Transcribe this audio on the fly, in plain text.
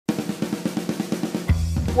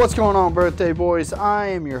What's going on, birthday boys? I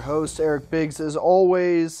am your host, Eric Biggs, as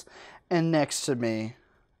always, and next to me,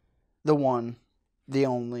 the one, the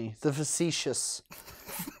only, the facetious,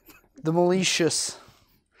 the malicious,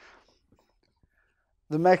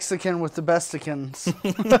 the Mexican with the besticans,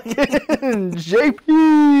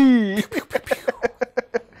 JP!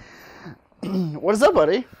 What is up,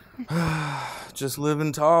 buddy? Just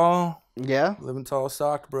living tall. Yeah? Living tall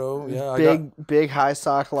sock, bro. Yeah, Big high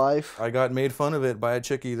sock life. I got made fun of it by a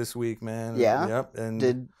chickie this week, man. Yeah? Yep.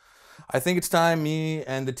 And I think it's time me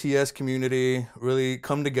and the TS community really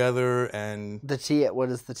come together and... What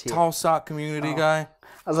is the T? Tall sock community guy.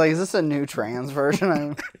 I was like, is this a new trans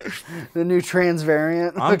version? The new trans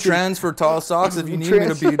variant? I'm trans for tall socks if you need me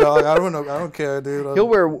to be, dog. I don't know. I don't care, dude. He'll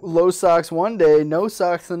wear low socks one day, no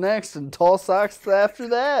socks the next, and tall socks after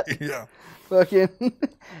that. Yeah. Fucking,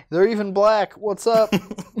 they're even black. What's up?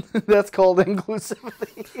 That's called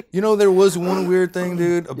inclusivity. You know, there was one weird thing,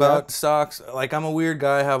 dude, about socks. Like, I'm a weird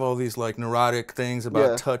guy. I have all these, like, neurotic things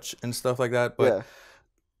about touch and stuff like that. But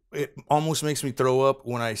it almost makes me throw up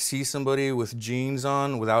when I see somebody with jeans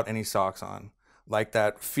on without any socks on. Like,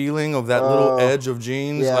 that feeling of that little edge of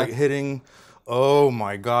jeans, like, hitting... Oh,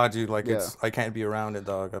 my God, dude. Like, I can't be around it,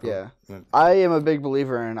 dog. I am a big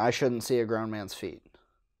believer in I shouldn't see a grown man's feet.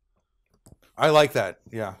 I like that,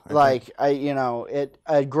 yeah.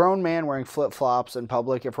 A grown man wearing flip-flops in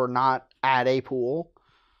public, if we're not at a pool,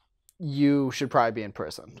 you should probably be in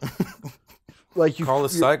prison. Like Call the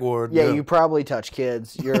psych ward. Yeah, you probably touch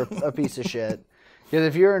kids. You're a piece of shit. Because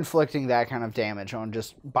if you're inflicting that kind of damage on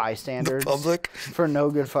just bystanders public for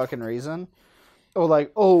no good fucking reason, or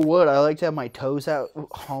like, oh, what? I like to have my toes out,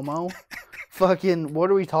 homo. Fucking,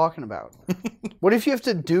 what are we talking about? What if you have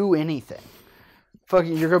to do anything?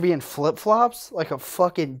 Fucking, you're gonna be in flip flops like a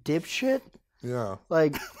fucking dipshit. Yeah.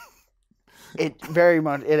 Like, it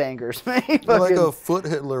angers me. You're like a foot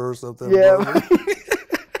Hitler or something. Yeah.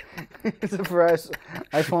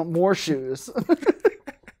 I want more shoes.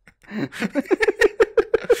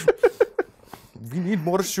 We need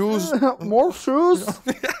more shoes. More shoes.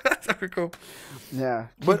 That's very cool. Yeah.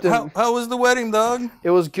 But how was the wedding, dog?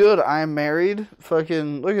 It was good. I'm married.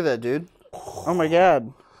 Fucking look at that, dude. Oh my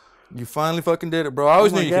God. You finally fucking did it, bro. I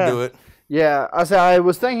always knew you could do it. Yeah, I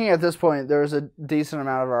was thinking at this point there was a decent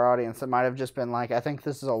amount of our audience that might have just been like, I think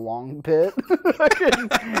this is a long bit.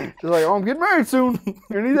 Just like, oh, I'm getting married soon.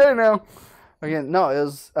 Any day now. Again, no,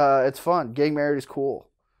 it's fun. Getting married is cool.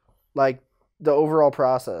 Like, the overall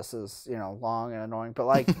process is, long and annoying, but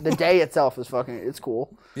like the day itself is it's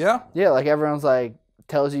cool. Yeah? Yeah, like everyone's like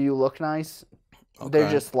tells you look nice. Okay. They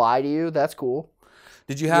just lie to you. That's cool.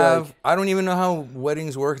 Did you have, I don't even know how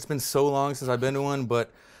weddings work. It's been so long since I've been to one,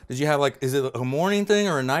 but did you have is it a morning thing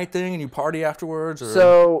or a night thing and you party afterwards? Or?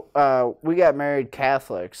 So, we got married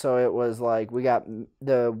Catholic. So it was like,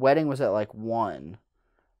 the wedding was at 1.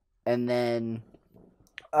 And then,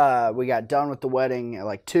 we got done with the wedding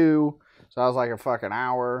at 2. So that was a fucking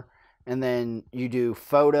hour. And then you do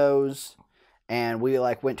photos. And we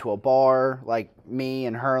went to a bar, me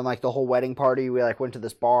and her and the whole wedding party. We went to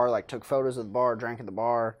this bar, took photos of the bar, drank at the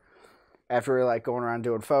bar. After we were going around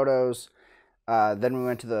doing photos, then we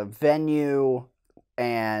went to the venue,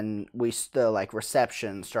 and the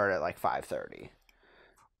reception started at 5:30.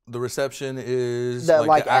 The reception is the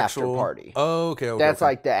the actual after party. Oh, okay. That's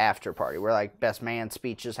the after party where best man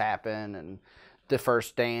speeches happen and the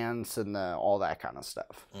first dance and all that kind of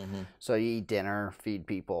stuff. Mm-hmm. So you eat dinner, feed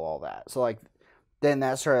people, all that. So then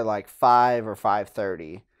that started at 5 or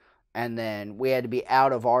 5:30, and then we had to be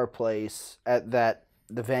out of our place at the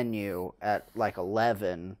venue at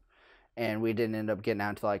 11, and we didn't end up getting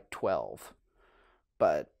out until 12.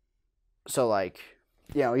 But so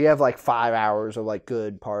you have 5 hours of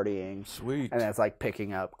good partying. Sweet. And that's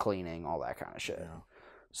picking up, cleaning, all that kind of shit. Yeah.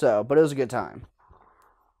 So, but it was a good time.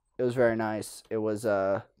 It was very nice. It was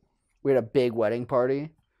we had a big wedding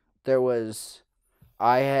party.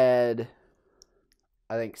 I had,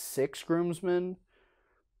 I think, 6 groomsmen,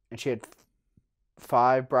 and she had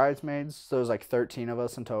 5 bridesmaids, so it was 13 of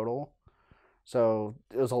us in total. So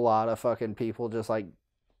it was a lot of fucking people just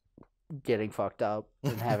getting fucked up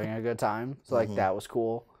and having a good time. So that was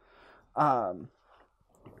cool. But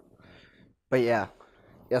yeah.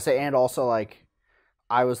 So, and also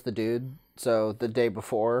I was the dude. So the day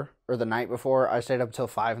before or the night before, I stayed up until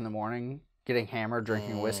 5 in the morning getting hammered,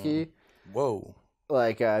 drinking whiskey. Whoa.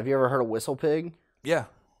 Have you ever heard of Whistle Pig? Yeah.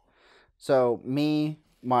 So me,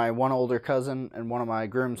 my one older cousin, and one of my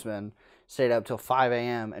groomsmen stayed up till 5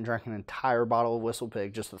 a.m. and drank an entire bottle of Whistle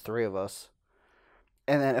Pig, just the 3 of us.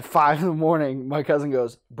 And then at 5 in the morning, my cousin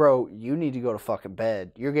goes, bro, you need to go to fucking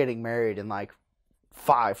bed. You're getting married in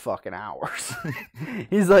 5 fucking hours.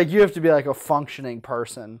 He's like, you have to be like a functioning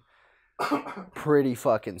person pretty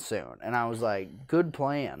fucking soon. And I was like, good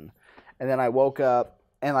plan. And then I woke up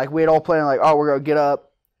and like we had all planned like, oh, we're gonna get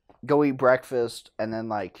up, go eat breakfast, and then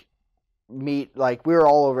like meet, like we were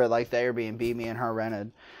all over at like the Airbnb me and her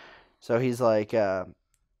rented. So he's like, all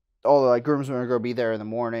the like groomsmen are gonna be there in the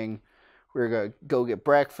morning. We were gonna go get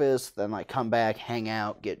breakfast, then like come back, hang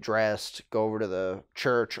out, get dressed, go over to the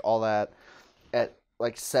church, all that. At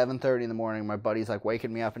like 7:30 in the morning, my buddy's like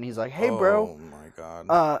waking me up, and he's like, "Hey, bro." Oh my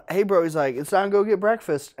god. Hey, bro. He's like, "It's time to go get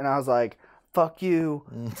breakfast," and I was like, "Fuck you."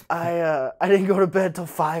 I didn't go to bed till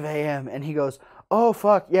 5 a.m. And he goes, "Oh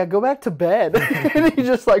fuck, yeah, go back to bed." And he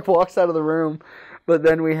just like walks out of the room. But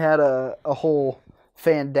then we had a whole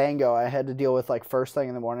fandango I had to deal with like first thing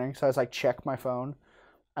in the morning. So I was like, check my phone.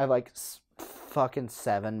 I have like fucking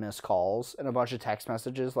 7 missed calls and a bunch of text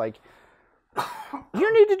messages like,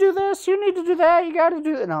 you need to do this, you need to do that, you gotta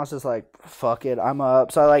do it. And I was just like, fuck it, I'm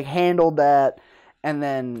up. So I like handled that, and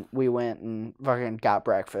then we went and fucking got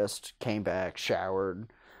breakfast, came back, showered,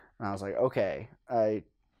 and I was like, okay, I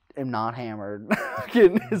am not hammered.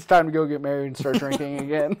 It's time to go get married and start drinking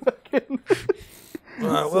again.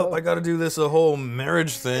 Well, I gotta do this whole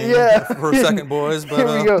marriage thing for a second, boys. But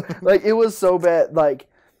here we go. Like, it was so bad. Like,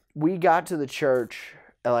 we got to the church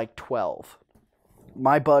at like 12.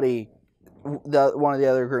 My buddy, one of the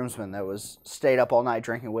other groomsmen that was stayed up all night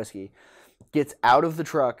drinking whiskey, gets out of the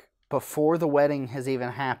truck before the wedding has even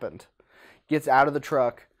happened. Gets out of the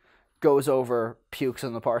truck, goes over, pukes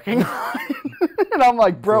in the parking lot. And I'm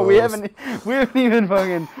like, bro, we haven't even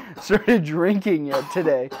fucking started drinking yet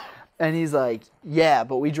today. And he's like, yeah,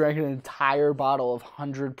 but we drank an entire bottle of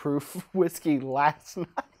 100 proof whiskey last night.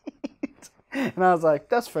 And I was like,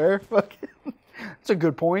 that's fair. That's a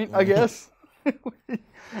good point, I guess.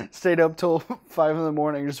 Stayed up till 5 in the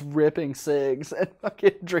morning just ripping cigs and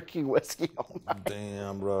fucking drinking whiskey all night.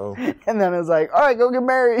 Damn, bro. And then I was like, all right, go get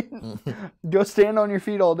married. Go stand on your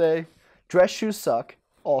feet all day. Dress shoes suck,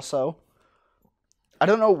 also. I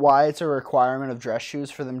don't know why it's a requirement of dress shoes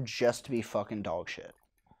for them just to be fucking dog shit.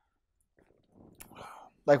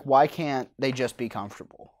 Like, why can't they just be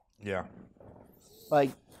comfortable? Yeah.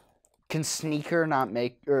 Like, can sneaker not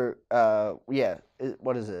make, or,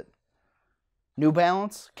 what is it? New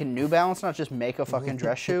Balance? Can New Balance not just make a fucking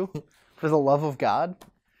dress shoe? For the love of God?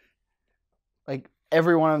 Like,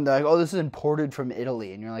 every one of them, they're like, oh, this is imported from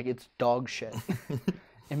Italy. And you're like, it's dog shit.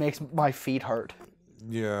 It makes my feet hurt.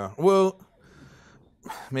 Yeah. Well,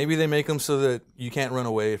 maybe they make them so that you can't run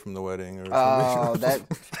away from the wedding or something.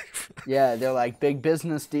 Oh, yeah, they're like big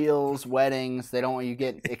business deals, weddings. They don't want you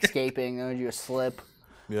escaping. They want you to slip.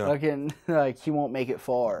 Yeah. Fucking, like, he won't make it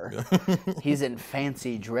far. Yeah. He's in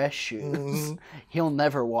fancy dress shoes. Mm-hmm. He'll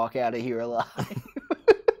never walk out of here alive.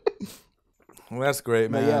 Well, that's great,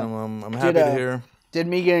 man. Yeah. I'm happy to hear. Did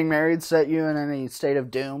me getting married set you in any state of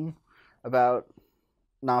doom about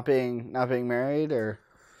not being married, or?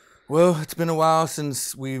 Well, it's been a while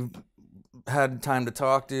since we've had time to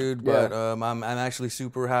talk, dude. But I'm actually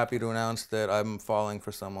super happy to announce that I'm falling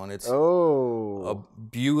for someone. It's a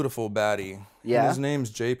beautiful baddie. Yeah, and his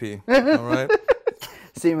name's JP. All right.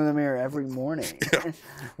 See him in the mirror every morning. Yeah.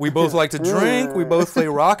 We both like to drink. We both play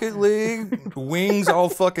Rocket League. Wings all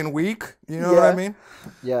fucking week. You know what I mean?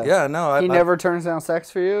 Yeah. Yeah. No. He never turns down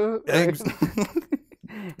sex for you.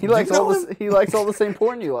 He likes all the same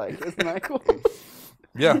porn you like. Isn't that cool?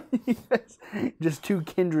 Yeah. Just two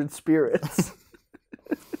kindred spirits.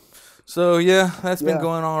 So yeah, that's been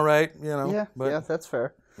going all right, you know. Yeah, but, yeah, that's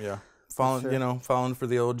fair. Yeah. Falling for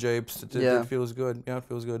the old japes. It feels good. Yeah, it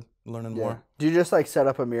feels good. Learning more. Do you just like set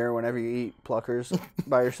up a mirror whenever you eat pluckers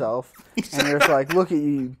by yourself? And you're just like, look at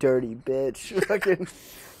you dirty bitch. Fucking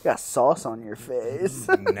got sauce on your face.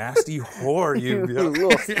 Nasty whore, you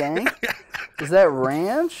little skank. Is that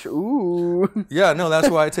ranch? Ooh. Yeah, no, that's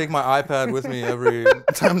why I take my iPad with me every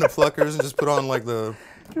time to Pluckers and just put on like the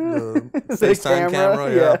FaceTime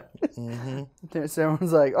camera. Yeah. Mm-hmm.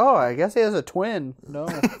 Someone's like, oh, I guess he has a twin. No.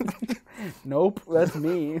 Nope, that's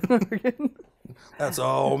me. That's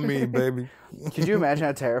all me, baby. Could you imagine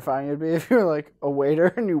how terrifying it'd be if you were like a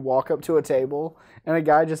waiter and you walk up to a table and a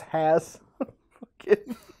guy just has is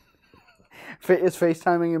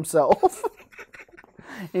FaceTiming himself?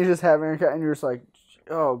 He's just having a cut, and you're just like,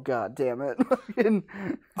 oh, god damn it.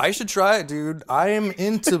 I should try it, dude. I am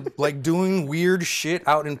into, like, doing weird shit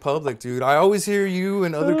out in public, dude. I always hear you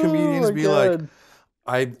and other comedians be like,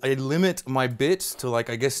 I limit my bits to,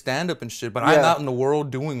 like, I guess stand-up and shit, but I'm out in the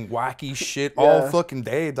world doing wacky shit all fucking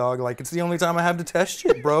day, dog. Like, it's the only time I have to test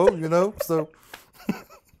shit, bro, you know? So,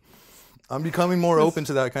 I'm becoming more open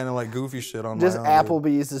to that kind of like goofy shit on just my own.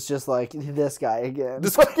 Applebee's is just like this guy again.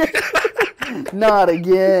 Not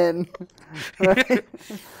again. Right?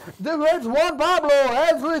 The Reds Juan Pablo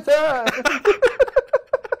has returned.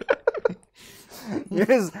 You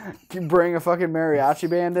just bring a fucking mariachi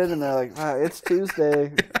band in, and they're like, "Wow, it's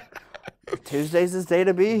Tuesday. Tuesday's his day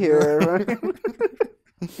to be here."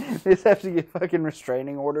 They just have to get fucking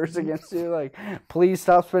restraining orders against you. Like, please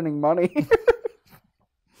stop spending money.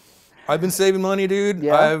 I've been saving money, dude.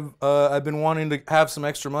 Yeah. I've been wanting to have some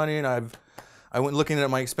extra money, and I went looking at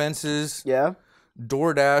my expenses. Yeah.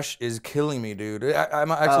 DoorDash is killing me, dude.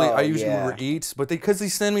 I usually Uber Eats, but because they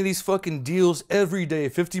send me these fucking deals every day,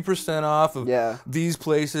 50% off of these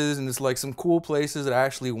places, and it's like some cool places that I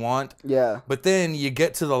actually want. Yeah. But then you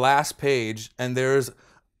get to the last page, and there's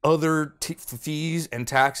other fees and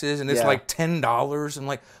taxes, and it's like $10. I'm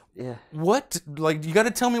like, what? Like, you got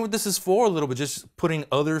to tell me what this is for a little bit. Just putting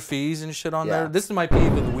other fees and shit on there. This is my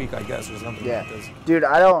peeve of the week, I guess, or something like this. Dude,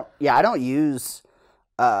 I don't use.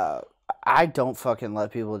 I don't fucking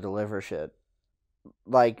let people deliver shit.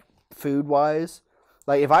 Like, food-wise.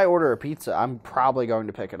 Like, if I order a pizza, I'm probably going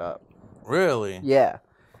to pick it up. Really? Yeah.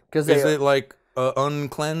 Is it like an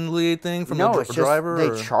uncleanly thing from the driver?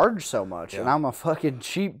 They charge so much, and I'm a fucking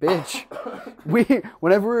cheap bitch.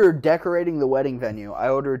 Whenever we were decorating the wedding venue, I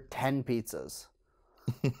ordered 10 pizzas.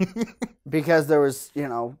 Because there was,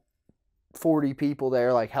 40 people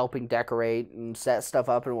there, like, helping decorate and set stuff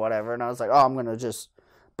up and whatever. And I was like, oh, I'm going to just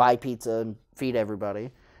buy pizza and feed everybody.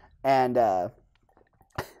 And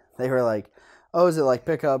they were like, oh, is it like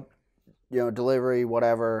pick up, delivery,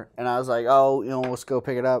 whatever? And I was like, oh, let's go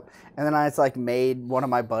pick it up. And then I just like made one of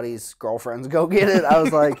my buddy's girlfriends go get it. I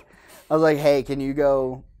was like, hey, can you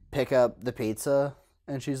go pick up the pizza?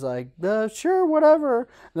 And she's like, sure, whatever.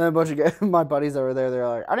 And then a bunch of my buddies over there, they're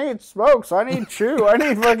like, I need smokes, I need chew, I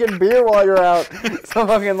need fucking beer while you're out. So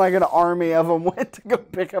fucking like an army of them went to go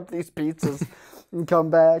pick up these pizzas and come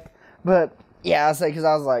back. But yeah, I say, because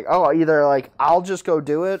I was like, oh, either like I'll just go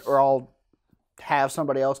do it, or I'll have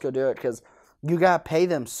somebody else go do it, because you gotta pay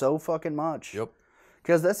them so fucking much. Yep.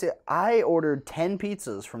 Because that's it. I ordered 10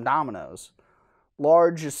 pizzas from Domino's,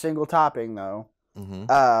 large, single topping though,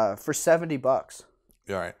 for $70.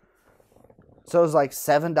 All right. So it was like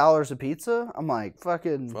 $7 a pizza. I'm like,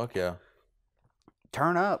 fucking. Fuck yeah.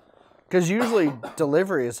 Turn up. Because usually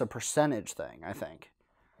delivery is a percentage thing, I think.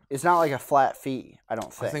 It's not like a flat fee, I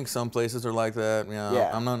don't think. I think some places are like that.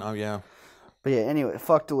 Yeah. I'm not. Yeah. But yeah, anyway,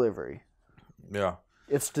 fuck delivery. Yeah.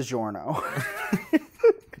 It's DiGiorno.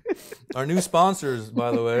 Our new sponsors,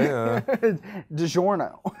 by the way.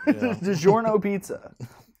 DiGiorno. Yeah. DiGiorno pizza.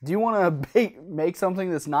 Do you want to make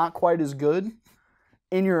something that's not quite as good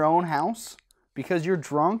in your own house because you're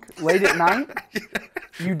drunk late at night?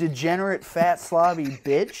 You degenerate, fat, slobby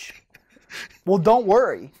bitch. Well, don't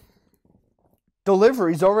worry.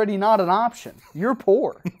 Delivery's already not an option. You're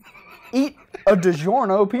poor. Eat a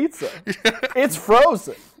DiGiorno pizza. It's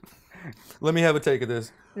frozen. Let me have a take of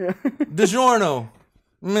this. Yeah. DiGiorno.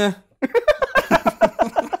 Meh.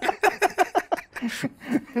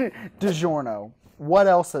 DiGiorno. What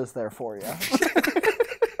else is there for you?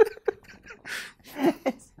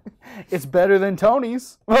 It's better than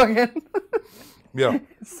Tony's. Yeah.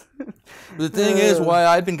 The thing is, why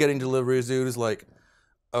I've been getting deliveries, dude, is like,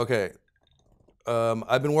 okay,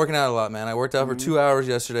 I've been working out a lot, man. I worked out for 2 hours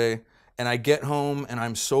yesterday, and I get home, and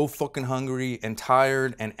I'm so fucking hungry and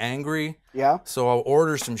tired and angry. Yeah. So I'll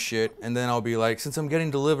order some shit, and then I'll be like, since I'm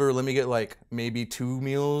getting delivered, let me get like maybe 2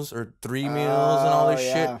 meals or 3 meals and all this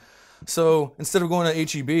shit. So instead of going to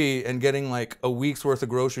H-E-B and getting like a week's worth of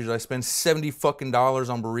groceries, I spend $70 fucking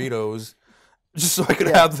on burritos just so I could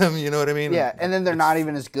have them, you know what I mean? Yeah, and then they're not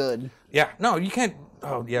even as good. Yeah, no, you can't.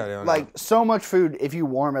 Oh, yeah. Like, so much food, if you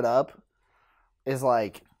warm it up, is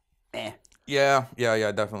like, eh. Yeah,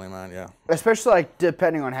 definitely, man, yeah. Especially, like,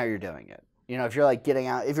 depending on how you're doing it. You know, if you're, like, getting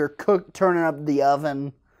out, if you're turning up the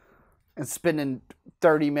oven and spending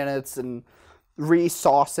 30 minutes and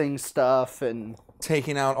re-saucing stuff and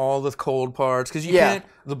taking out all the cold parts, because you can't.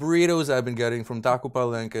 The burritos I've been getting from Taco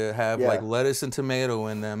Palenque have like lettuce and tomato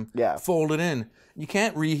in them, folded in. You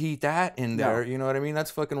can't reheat that in there. You know what I mean?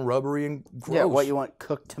 That's fucking rubbery and gross. Yeah, what, you want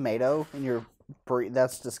cooked tomato in your burrito?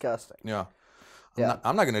 That's disgusting. Yeah.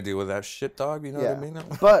 I'm not gonna deal with that shit, dog. You know what I mean?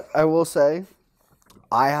 But I will say,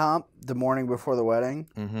 IHOP the morning before the wedding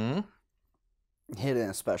hit in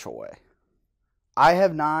a special way. I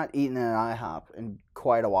have not eaten in an IHOP in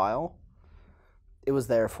quite a while. It was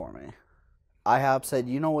there for me. IHOP said,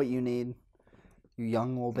 you know what you need? You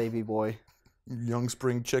young little baby boy. Young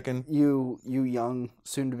spring chicken. You young,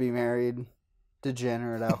 soon-to-be married,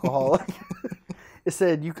 degenerate alcoholic. It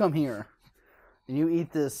said, you come here. and you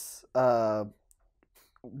eat this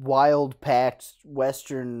wild packed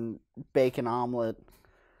Western bacon omelet,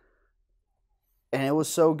 and it was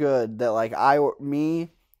so good that like my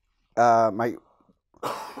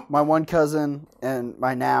one cousin and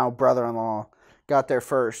my now brother-in-law got there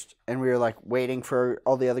first, and we were like waiting for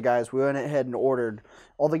all the other guys. We went ahead and ordered.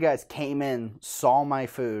 All the guys came in, saw my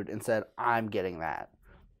food, and said, "I'm getting that.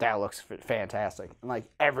 That looks fantastic." And like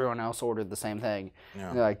everyone else ordered the same thing. Yeah.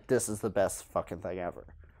 And they're like, "This is the best fucking thing ever."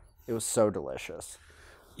 It was so delicious.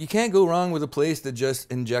 You can't go wrong with a place that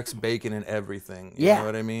just injects bacon in everything. You know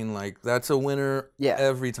what I mean? Like that's a winner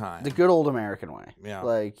every time. The good old American way. Yeah.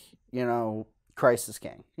 Like, Christ is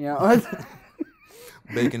king.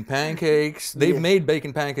 Bacon pancakes. They've made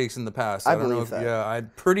bacon pancakes in the past. I don't know if that. Yeah,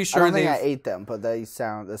 I'm pretty sure. I don't think I ate them, but that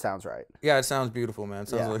sounds right. Yeah, it sounds beautiful, man.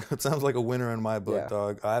 It sounds like a winner in my book,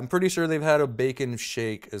 dog. I'm pretty sure they've had a bacon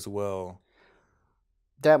shake as well.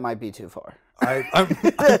 That might be too far.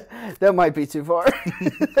 That might be too far.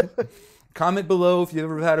 Comment below if you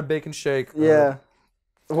ever had a bacon shake. Yeah.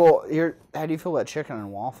 Well, how do you feel about chicken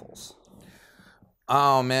and waffles?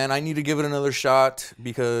 Oh man, I need to give it another shot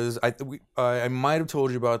because I might have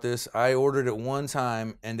told you about this. I ordered it one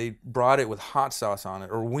time and they brought it with hot sauce on it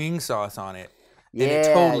or wing sauce on it. And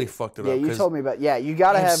it totally fucked it up. Yeah, you told me about. Yeah, you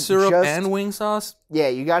gotta have syrup and wing sauce. Yeah,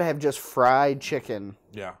 you gotta have just fried chicken.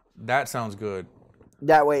 Yeah, that sounds good.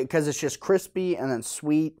 That way, because it's just crispy and then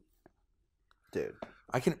sweet, dude.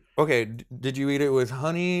 Okay, did you eat it with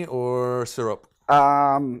honey or syrup?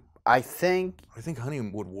 I think honey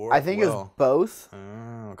would work. I think it was both.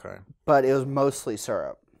 Oh, okay. But it was mostly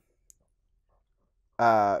syrup.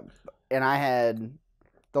 And I had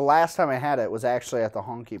the last time I had it was actually at the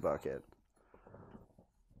Honky Bucket,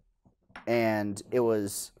 and it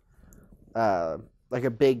was like a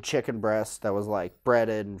big chicken breast that was like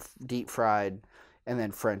breaded and deep fried, and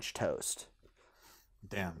then French toast.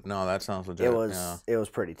 Damn, no, that sounds legit. It was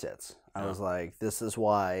pretty tits. I was like, this is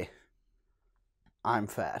why I'm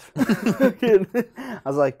fat. I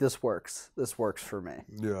was like, this works. This works for me.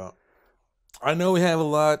 Yeah. I know we have a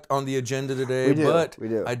lot on the agenda today, but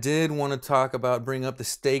I did want to bring up the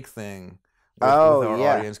steak thing with our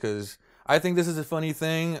audience because I think this is a funny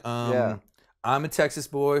thing. I'm a Texas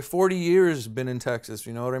boy. 40 years been in Texas.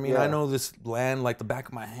 You know what I mean? Yeah. I know this land like the back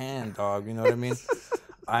of my hand, dog. You know what I mean?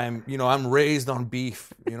 I'm raised on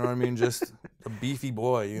beef. You know what I mean? Just a beefy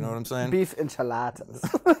boy. You know what I'm saying? Beef enchiladas.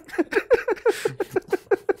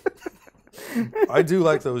 I do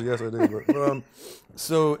like those. Yes, I do. But,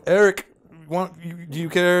 so, Eric, do you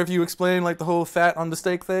care if you explain like the whole fat on the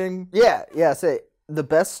steak thing? Yeah. Say the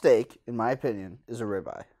best steak, in my opinion, is a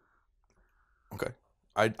ribeye. Okay.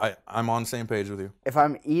 I'm on the same page with you. If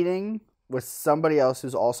I'm eating with somebody else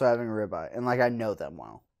who's also having a ribeye, and like I know them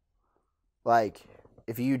well, like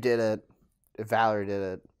if you did it, if Valerie did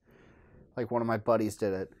it, like one of my buddies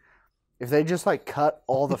did it, if they just like cut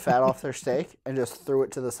all the fat off their steak and just threw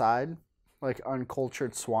it to the side, like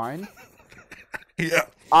uncultured swine, yeah,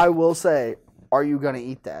 I will say, are you going to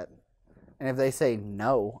eat that? And if they say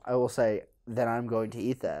no, I will say, then I'm going to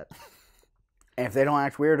eat that. And if they don't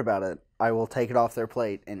act weird about it, I will take it off their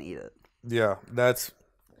plate and eat it. Yeah, that's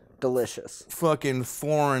delicious. Fucking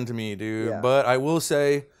foreign to me, dude. Yeah. But I will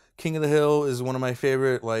say, King of the Hill is one of my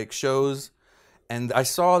favorite like shows. And I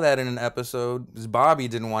saw that in an episode. Bobby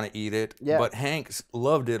didn't want to eat it, but Hank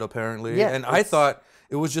loved it apparently. Yeah, and I thought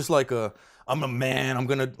it was just like I'm a man. I'm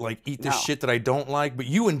gonna like eat this shit that I don't like, but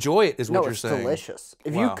you enjoy it, is what you're saying. No, it's delicious.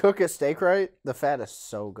 If you cook a steak right, the fat is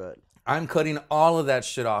so good. I'm cutting all of that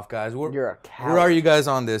shit off, guys. You're a coward. Where are you guys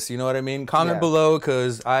on this? You know what I mean? Comment below,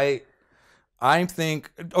 because I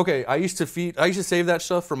think I used to save that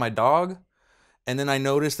stuff for my dog, and then I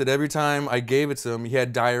noticed that every time I gave it to him, he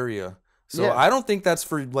had diarrhea. So I don't think that's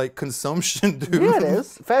for like consumption, dude. Yeah, it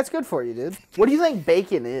is. Fat's good for you, dude. What do you think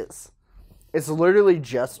bacon is? It's literally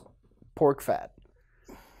just pork fat.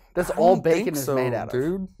 That's all bacon is made out of.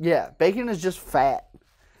 Dude. Yeah, bacon is just fat.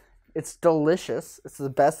 It's delicious. It's the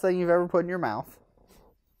best thing you've ever put in your mouth.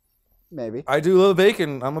 Maybe. I do love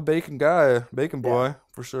bacon. I'm a bacon guy. Bacon boy,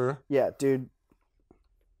 for sure. Yeah, dude.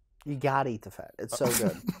 You gotta eat the fat. It's so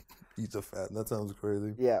good. Eat the fat. That sounds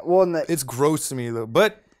crazy. Yeah. Well, it's gross to me, though.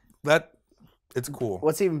 But it's cool.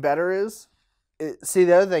 What's even better is,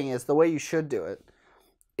 the other thing is, the way you should do it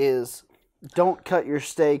is don't cut your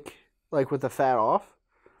steak like with the fat off.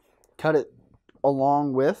 Cut it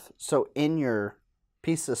along with, so in your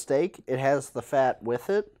piece of steak, it has the fat with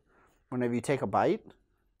it whenever you take a bite. You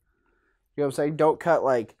know what I'm saying? Don't cut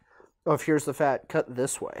like, oh, if here's the fat, cut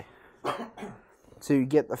this way. So you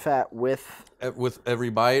get the fat with every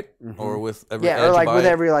bite, or with every edge or like bite? with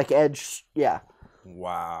every like edge, yeah.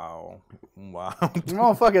 Wow. I'm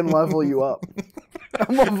gonna fucking level you up.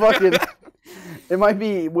 I'm gonna fucking. It might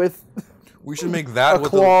be with. We should make that a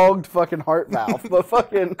clogged fucking heart valve, but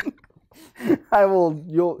fucking.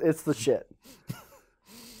 It's the shit.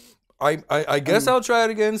 I guess I'll try it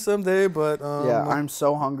again someday, but yeah, I'm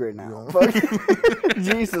so hungry now. Yeah.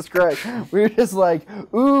 Jesus Christ, we were just like,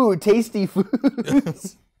 ooh, tasty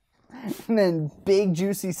foods, and then big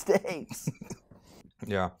juicy steaks.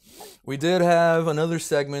 Yeah, we did have another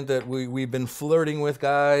segment that we've been flirting with,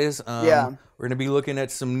 guys. Yeah, we're gonna be looking at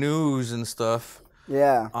some news and stuff.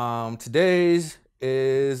 Yeah. Today's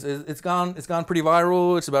it's gone pretty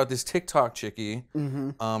viral. It's about this TikTok chickie.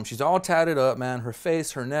 Mm-hmm. She's all tatted up, man. Her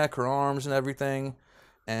face, her neck, her arms, and everything.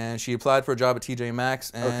 And she applied for a job at TJ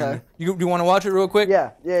Maxx. And okay. You want to watch it real quick?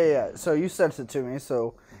 Yeah. So you sent it to me.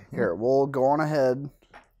 So here, we'll go on ahead,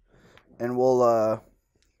 and we'll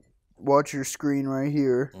watch your screen right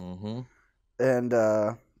here. Mm-hmm. And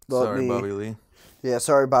sorry, Bobby Lee. Yeah,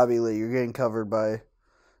 sorry, Bobby Lee. You're getting covered by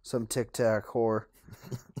some TikTok whore.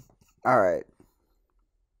 All right.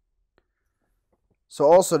 So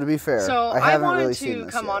also, to be fair, I wanted to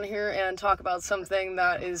come on here and talk about something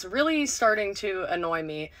that is really starting to annoy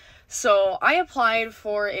me. So I applied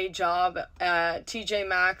for a job at TJ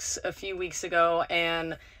Maxx a few weeks ago,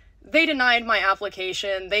 and they denied my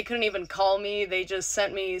application. They couldn't even call me. They just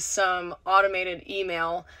sent me some automated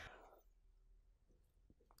email.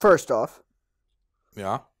 First off,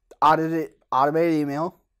 yeah, automated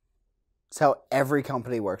email. It's how every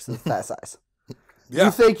company works at that size. Yeah.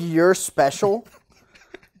 You think you're special?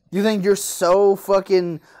 You think you're so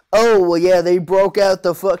fucking, oh, well, yeah, they broke out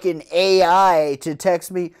the fucking AI to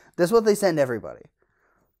text me. That's what they send everybody.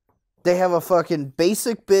 They have a fucking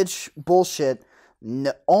basic bitch bullshit.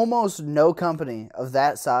 No, almost no company of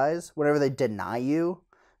that size, whenever they deny you,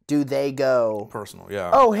 do they go personal,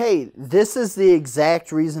 yeah. Oh, hey, this is the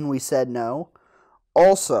exact reason we said no.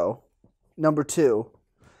 Also, number 2,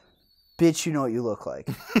 bitch, you know what you look like.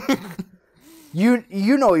 you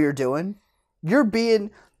know what you're doing. You're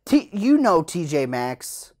being... you know TJ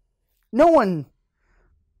Maxx. No one...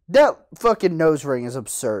 That fucking nose ring is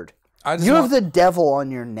absurd. You have the devil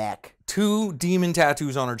on your neck. 2 demon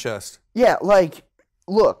tattoos on her chest. Yeah, like,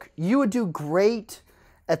 look, you would do great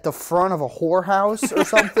at the front of a whorehouse or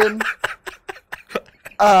something.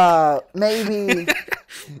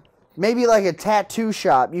 Maybe like a tattoo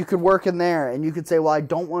shop. You could work in there and you could say, well, I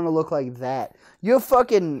don't want to look like that. You have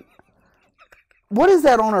fucking... What is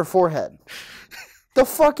that on her forehead? The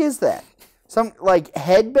fuck is that? Some, like,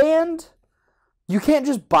 headband? You can't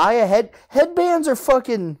just buy a headbands are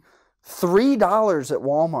fucking $3 at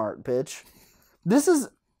Walmart, bitch. This is...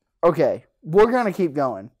 Okay, we're going to keep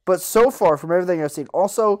going. But so far, from everything I've seen,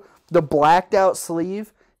 also, the blacked out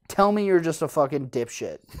sleeve, tell me you're just a fucking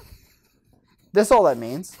dipshit. That's all that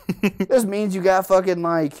means. This means you got fucking,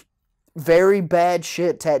 like, very bad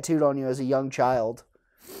shit tattooed on you as a young child.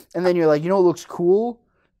 And then you're like, you know what looks cool?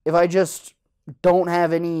 If I just don't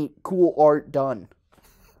have any cool art done.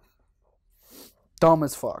 Dumb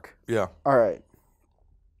as fuck. Yeah. All right.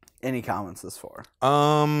 Any comments this far?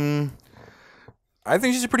 I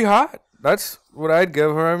think she's pretty hot. That's what I'd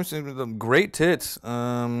give her. I'm saying great tits.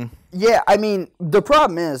 Yeah, I mean, the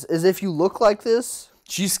problem is if you look like this...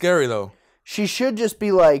 She's scary, though. She should just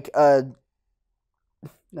be like,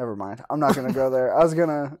 never mind. I'm not gonna go there. I was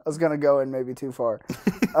gonna go in maybe too far.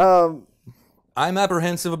 I'm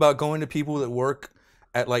apprehensive about going to people that work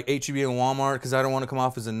at like HEB and Walmart because I don't want to come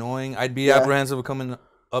off as annoying. I'd be apprehensive of coming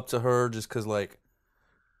up to her just because like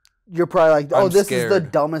you're probably like, oh, this scared. is the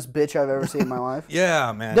dumbest bitch I've ever seen in my life.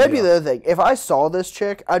 Yeah, man. That'd be the other thing. If I saw this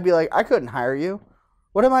chick, I'd be like, I couldn't hire you.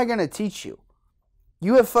 What am I gonna teach you?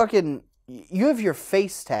 You have your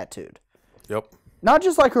face tattooed. Yep. Not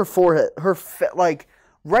just like her forehead, like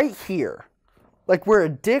right here. Like where a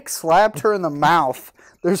dick slapped her in the mouth,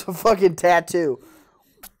 there's a fucking tattoo.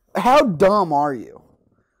 How dumb are you?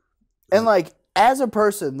 And like, as a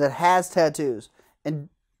person that has tattoos, and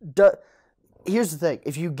here's the thing.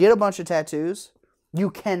 If you get a bunch of tattoos, you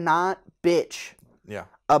cannot bitch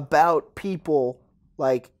about people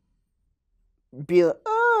like, be like,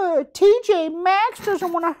 oh, TJ Maxx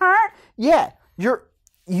doesn't want to hire. Yeah,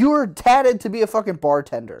 you're tatted to be a fucking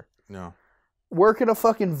bartender. No. Work in a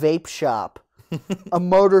fucking vape shop, a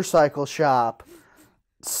motorcycle shop,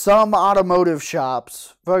 some automotive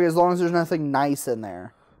shops. Fuck, as long as there's nothing nice in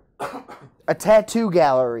there. A tattoo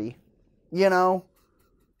gallery, you know.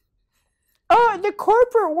 Oh, the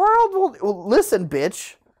corporate world will listen,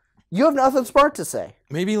 bitch. You have nothing smart to say.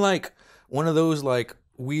 Maybe like one of those like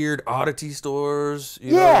weird oddity stores.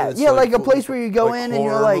 You know, like a place where you go in and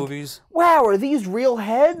you're like, movies. Wow, are these real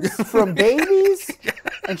heads from babies?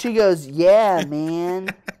 And she goes, yeah, man.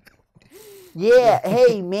 Yeah,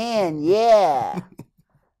 hey, man, yeah.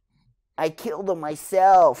 I killed him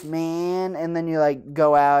myself, man. And then you, like,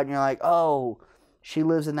 go out and you're like, oh, she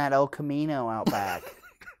lives in that El Camino out back.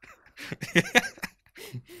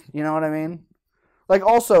 You know what I mean? Like,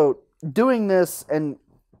 also, doing this and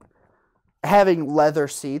having leather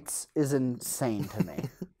seats is insane to me.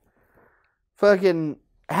 Fucking,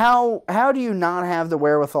 how do you not have the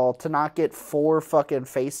wherewithal to not get 4 fucking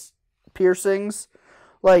face piercings?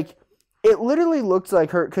 Like, it literally looks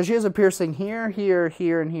like her, because she has a piercing here, here,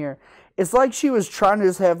 here, and here. It's like she was trying to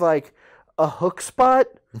just have, like, a hook spot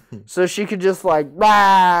so she could just, like,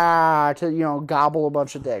 to, you know, gobble a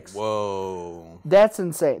bunch of dicks. Whoa. That's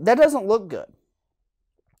insane. That doesn't look good.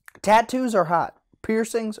 Tattoos are hot.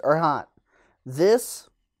 Piercings are hot. This,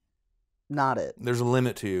 not it. There's a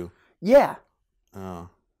limit to you. Yeah. Oh.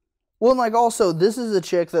 Well, and, like, also, this is a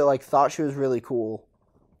chick that, like, thought she was really cool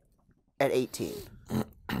at 18.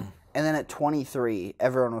 And then at 23,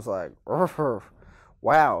 everyone was like,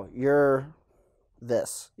 wow, you're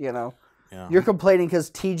this, you know? Yeah. You're complaining because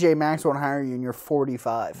TJ Maxx won't hire you and you're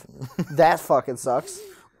 45. That fucking sucks.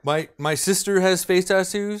 My sister has face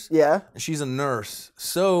tattoos. Yeah. She's a nurse.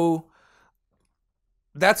 So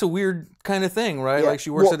that's a weird kind of thing, right? Yeah. Like she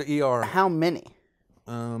works at an ER. How many?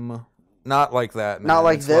 Not like that, man. Not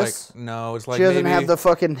like it's this? Like, no, it's like she doesn't maybe... have the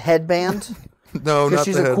fucking headband? No, not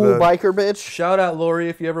she's the a cool biker bitch? Shout out Lori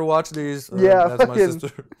if you ever watch these. Yeah, that's my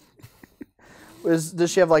sister. Does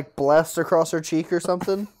she have like blessed across her cheek or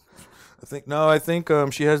something? I think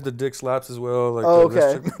she has the dick slaps as well. Like oh,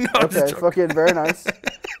 okay. No, okay, fucking very nice.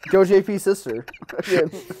 Go JP sister.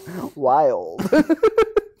 Wild.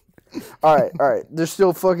 All right. There's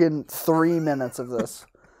still fucking 3 minutes of this.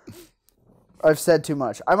 I've said too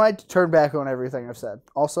much. I might turn back on everything I've said.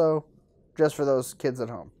 Also, just for those kids at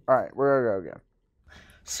home. All right, we're going to go again.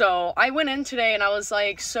 So I went in today and I was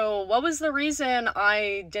like, so what was the reason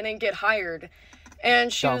I didn't get hired?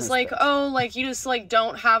 And she was like, oh, like, you just, like,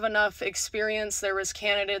 don't have enough experience. There was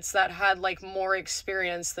candidates that had, like, more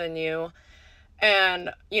experience than you.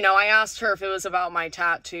 And, you know, I asked her if it was about my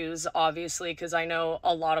tattoos, obviously, because I know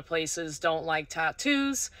a lot of places don't like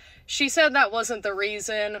tattoos. She said that wasn't the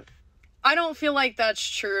reason. I don't feel like that's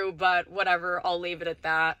true, but whatever. I'll leave it at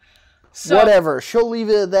that. So, whatever. She'll leave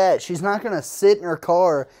it at that. She's not going to sit in her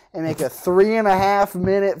car and make a 3.5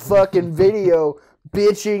 minute fucking video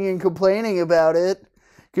bitching and complaining about it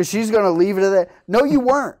because she's going to leave it at that. No, you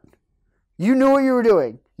weren't. You knew what you were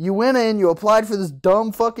doing. You went in, you applied for this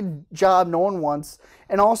dumb fucking job no one wants,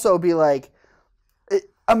 and also be like,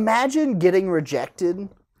 imagine getting rejected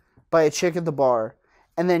by a chick at the bar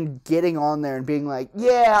and then getting on there and being like,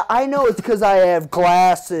 yeah, I know it's because I have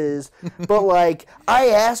glasses, but, like, I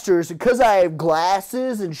asked her, is it because I have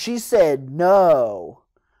glasses? And she said no.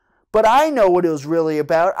 But I know what it was really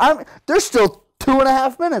about. There's still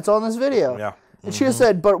 2.5 minutes on this video. Yeah. And she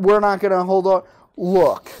said, but we're not going to hold on.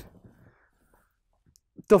 Look.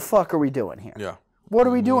 The fuck are we doing here? Yeah. What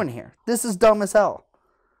are we doing here? This is dumb as hell.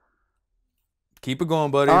 Keep it going,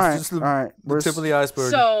 buddy. All right, it's just the tip of the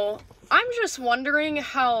iceberg. So I'm just wondering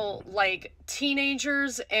how, like,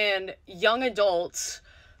 teenagers and young adults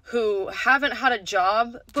who haven't had a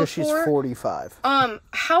job before. Because she's 45.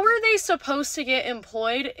 How are they supposed to get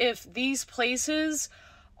employed if these places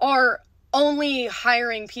are only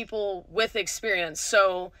hiring people with experience?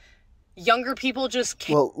 So younger people just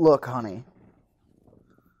can't. Well, look, honey.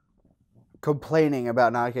 Complaining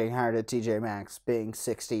about not getting hired at TJ Maxx, being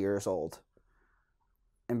 60 years old,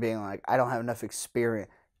 and being like, I don't have enough experience.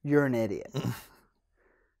 You're an idiot.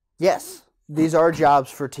 Yes, these are jobs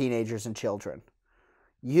for teenagers and children.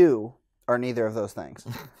 You are neither of those things.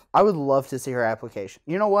 I would love to see her application.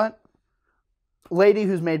 You know what? Lady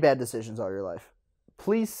who's made bad decisions all your life,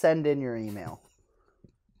 please send in your email.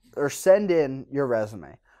 Or send in your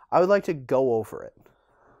resume. I would like to go over it.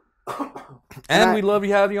 And we'd love to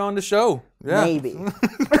have you on the show. Yeah. Maybe.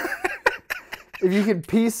 If you could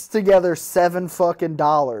piece together $7 fucking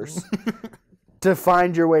to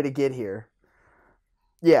find your way to get here.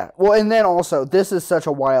 Yeah. Well, and then also, this is such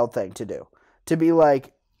a wild thing to do. To be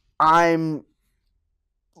like, I'm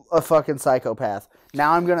a fucking psychopath.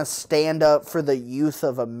 Now I'm going to stand up for the youth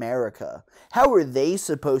of America. How are they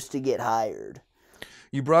supposed to get hired?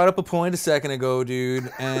 You brought up a point a second ago,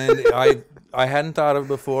 dude, and I hadn't thought of it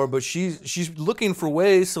before, but she's looking for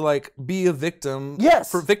ways to, like, be a victim.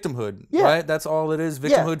 Yes. For victimhood, yeah. right? That's all it is,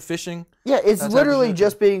 victimhood fishing. Yeah, it's That's literally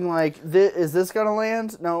just being like, is this going to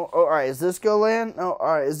land? No. Oh, all right, is this going to land? No.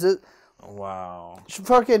 All right, is it? Wow.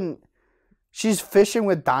 She's fishing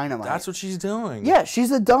with dynamite. That's what she's doing. Yeah,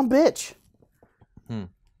 she's a dumb bitch.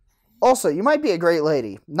 Also, you might be a great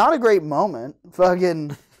lady. Not a great moment.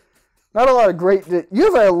 Fucking, not a lot of great...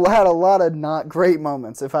 You've had a lot of not great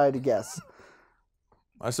moments, if I had to guess.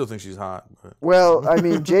 I still think she's hot. But. Well, I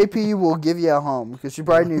mean, JP will give you a home because she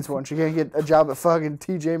probably needs one. She can't get a job at fucking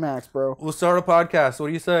TJ Maxx, bro. We'll start a podcast. What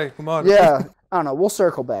do you say? Come on. Yeah. I don't know. We'll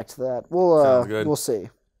circle back to that. Sounds good. We'll see.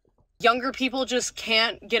 Younger people just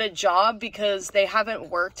can't get a job because they haven't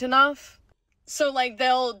worked enough. So, like,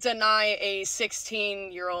 they'll deny a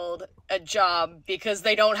 16-year-old a job because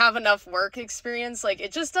they don't have enough work experience. Like,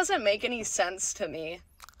 it just doesn't make any sense to me.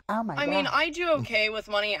 Oh my God. I mean, I do okay with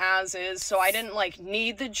money as is, so I didn't, like,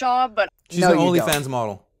 need the job, but... She's an OnlyFans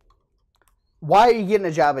model. Why are you getting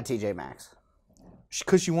a job at TJ Maxx?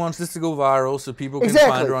 Because she wants this to go viral so people can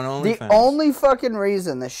find her on OnlyFans. The only fucking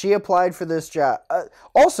reason that she applied for this job...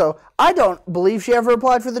 also, I don't believe she ever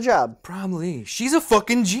applied for the job. Probably. She's a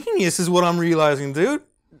fucking genius is what I'm realizing, dude.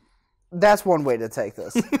 That's one way to take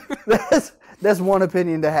this. That's one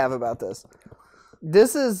opinion to have about this.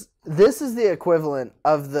 This is the equivalent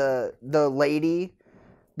of the lady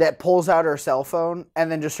that pulls out her cell phone and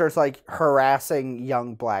then just starts like harassing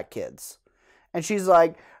young black kids. And she's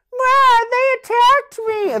like, "Wow, they attacked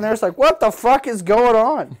me." And they're just like, "What the fuck is going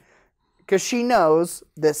on?" Because she knows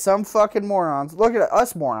that some fucking morons, look at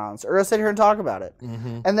us morons, are going to sit here and talk about it.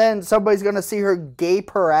 Mm-hmm. And then somebody's going to see her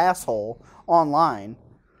gape her asshole online.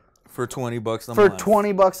 For $20 a month. For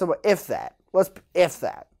 $20 a month. If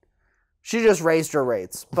that. She just raised her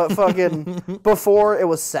rates. But fucking before it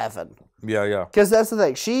was 7. Yeah. Because that's the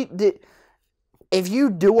thing. She did. If you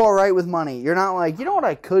do all right with money, you're not like, you know what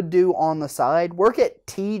I could do on the side? Work at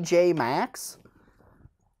TJ Maxx.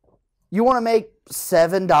 You want to make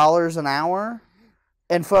 $7 an hour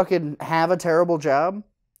and fucking have a terrible job?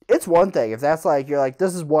 It's one thing. If that's like, you're like,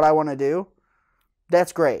 this is what I want to do.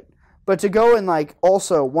 That's great. But to go and like,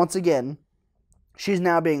 also, once again, she's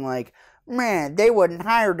now being like, man, they wouldn't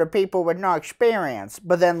hire the people with no experience.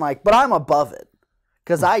 But then like, but I'm above it.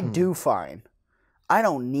 Because I do fine. I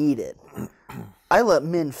don't need it. I let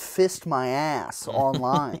men fist my ass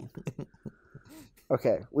online.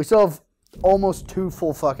 Okay, we still have almost 2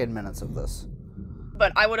 full fucking minutes of this.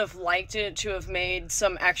 But I would have liked it to have made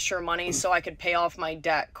some extra money so I could pay off my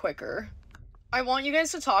debt quicker. I want you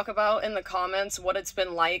guys to talk about in the comments what it's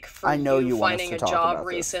been like for you finding a job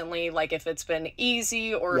recently, like if it's been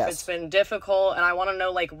easy or if it's been difficult, and I want to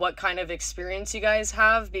know like what kind of experience you guys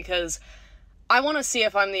have, because I want to see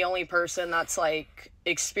if I'm the only person that's like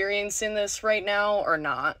experiencing this right now or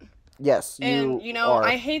not. Yes, and you know,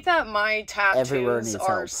 I hate that my tattoos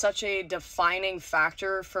are such a defining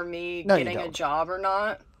factor for me getting a job or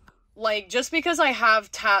not. Like, just because I have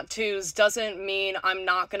tattoos doesn't mean I'm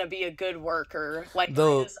not gonna be a good worker. Like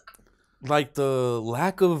the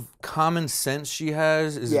lack of common sense she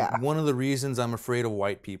has is one of the reasons I'm afraid of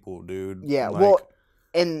white people, dude. Yeah, like, well,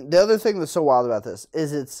 and the other thing that's so wild about this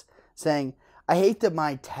is it's saying, I hate that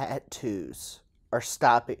my tattoos are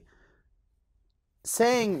stopping.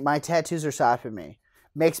 Saying my tattoos are stopping me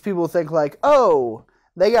makes people think like, oh,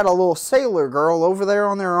 they got a little sailor girl over there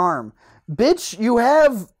on their arm. Bitch, you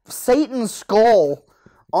have Satan's skull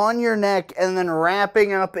on your neck and then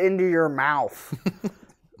wrapping up into your mouth.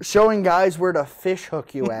 Showing guys where to fish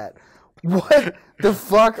hook you at. What the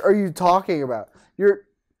fuck are you talking about?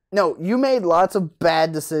 No, you made lots of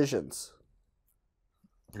bad decisions.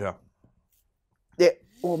 Yeah.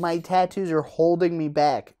 Well, my tattoos are holding me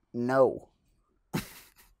back. No.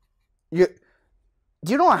 Do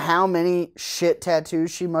you know how many shit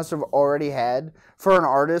tattoos she must have already had for an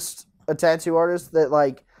artist, a tattoo artist that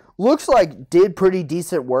like looks like did pretty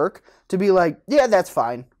decent work to be like, yeah, that's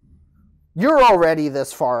fine. You're already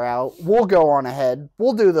this far out. We'll go on ahead.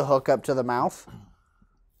 We'll do the hook up to the mouth.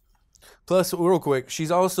 Plus, real quick,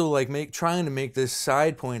 she's also like trying to make this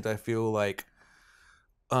side point. I feel like,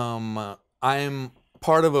 I'm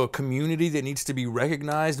part of a community that needs to be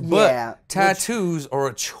recognized, but tattoos are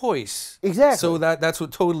a choice. Exactly. So that's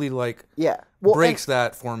what totally like breaks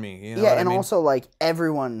that for me. You know and also like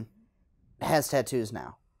everyone has tattoos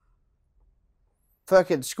now.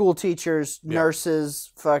 Fucking school teachers,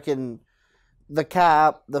 nurses, fucking the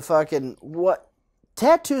cop, the fucking what?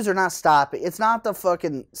 Tattoos are not stopping. It's not the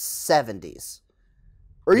fucking 70s.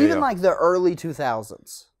 Or even like the early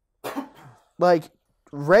 2000s. Like,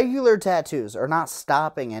 regular tattoos are not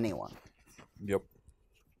stopping anyone. Yep.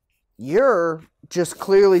 You're just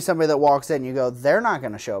clearly somebody that walks in, you go, they're not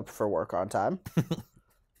going to show up for work on time.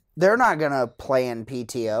 They're not going to plan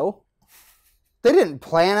PTO. They didn't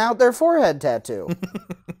plan out their forehead tattoo.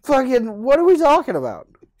 Fucking, what are we talking about?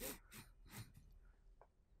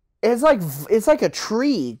 It's like a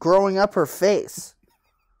tree growing up her face.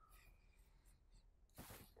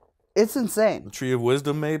 It's insane. The tree of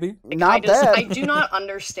wisdom, maybe? Not that. I do not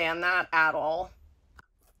understand that at all.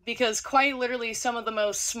 Because quite literally, some of the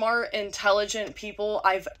most smart, intelligent people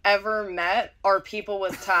I've ever met are people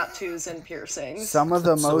with tattoos and piercings. Some of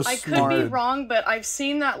the most I could be wrong, but I've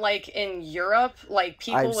seen that, like, in Europe, like,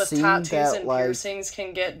 people with tattoos and piercings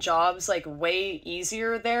can get jobs, like, way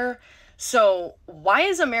easier there. So, why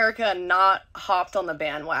is America not hopped on the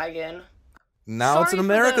bandwagon? Now it's an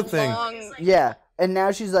America thing. Yeah, and now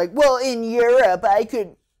she's like, well, in Europe, I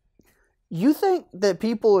could... You think that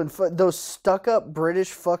people in those stuck-up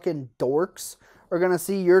British fucking dorks are gonna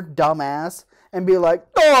see your dumb ass and be like,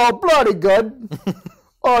 "Oh, bloody good,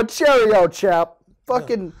 oh, cheerio, chap,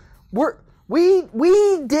 fucking, we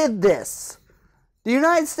did this." The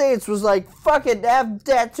United States was like, "Fucking have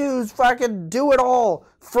tattoos, fucking do it all,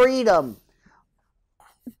 freedom."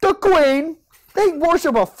 The Queen, they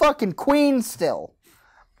worship a fucking queen still.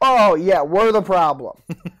 Oh yeah, we're the problem.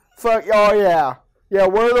 Fuck, oh yeah. Yeah,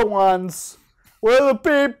 we're the ones. We're the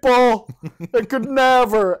people that could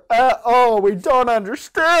never. We don't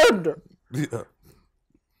understand. Yeah.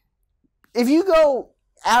 If you go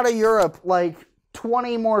out of Europe like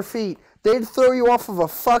 20 more feet, they'd throw you off of a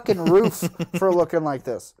fucking roof for looking like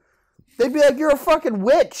this. They'd be like, "You're a fucking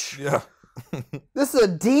witch. Yeah. This is a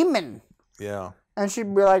demon." Yeah. And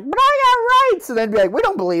she'd be like, "But I got rights." And they'd be like, "We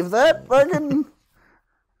don't believe that." Fucking.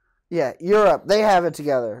 Yeah, Europe, they have it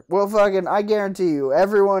together. Well, fucking, I guarantee you,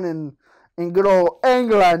 everyone in good old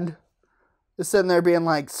England is sitting there being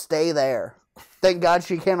like, "Stay there." Thank God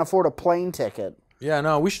she can't afford a plane ticket. Yeah,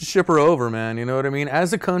 no, we should ship her over, man. You know what I mean?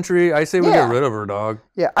 As a country, I say we get rid of her, dog.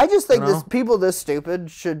 Yeah, I just think people this stupid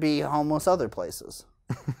should be homeless other places.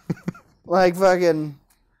 Like, fucking,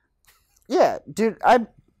 yeah, dude, a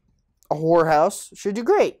whorehouse should do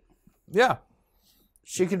great. Yeah.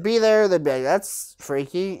 She could be there. They'd be like, "That's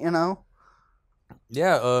freaky," you know?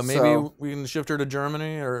 Yeah, maybe So- we can shift her to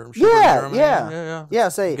Germany or ship her to Germany. Yeah. Yeah,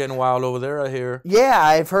 say, Getting wild over there, I hear. yeah,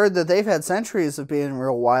 I've heard that they've had centuries of being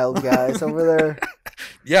real wild guys over there.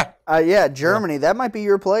 Yeah. Yeah, Germany. That might be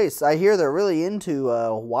your place. I hear they're really into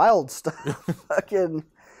wild stuff. Fucking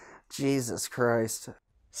Jesus Christ.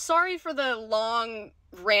 Sorry for the long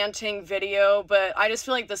ranting video, but I just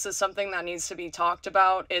feel like this is something that needs to be talked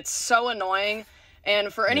about. It's so annoying.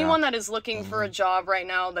 And for anyone that is looking for a job right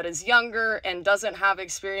now that is younger and doesn't have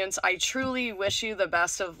experience, I truly wish you the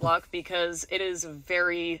best of luck because it is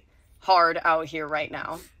very hard out here right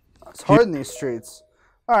now. It's hard in these streets.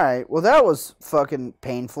 All right. Well, that was fucking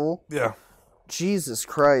painful. Yeah. Jesus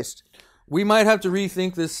Christ. We might have to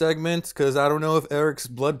rethink this segment because I don't know if Eric's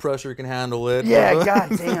blood pressure can handle it. Yeah,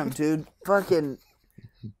 goddamn, dude. Fucking.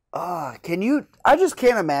 Can you? I just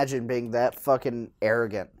can't imagine being that fucking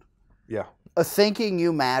arrogant. Yeah. Thinking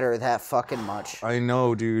you matter that fucking much. I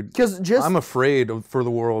know, dude. Because I'm afraid for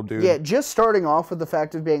the world, dude. Yeah, just starting off with the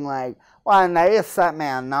fact of being like, "Well, they just sent me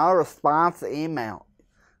a no response email."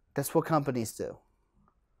 That's what companies do.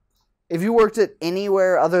 If you worked at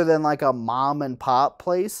anywhere other than like a mom and pop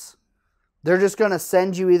place, they're just going to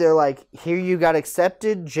send you either like, "Here you got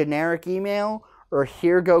accepted," generic email, or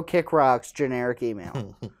 "Here go kick rocks," generic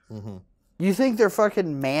email. Mm-hmm. You think their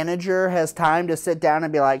fucking manager has time to sit down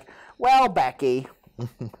and be like, "Well, Becky,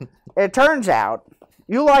 it turns out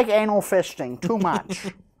you like anal fisting too much.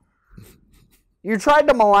 You tried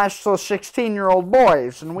to molest those 16-year-old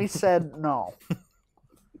boys, and we said no."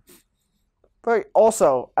 But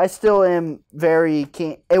also, I still am very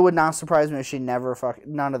keen. It would not surprise me if she never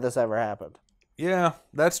none of this ever happened. Yeah,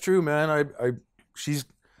 that's true, man. She's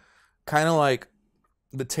kind of like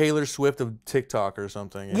the Taylor Swift of TikTok or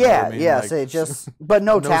something. You know what I mean? Yeah. Like, Say just, but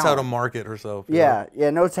no knows talent. how to market herself. Yeah,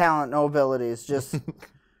 no talent, no abilities. Just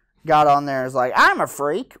got on there. Is like, "I'm a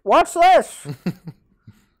freak. What's this?"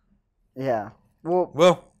 Yeah.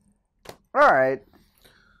 Well. All right.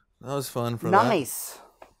 That was fun for that. Nice.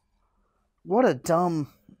 What a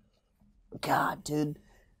dumb. God, dude.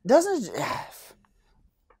 Doesn't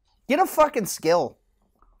get a fucking skill.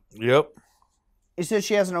 Yep. You said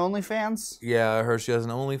she has an OnlyFans? Yeah, I heard she has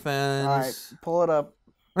an OnlyFans. All right, pull it up.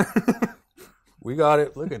 We got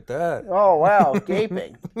it. Look at that. Oh, wow.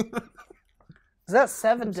 Gaping. Is that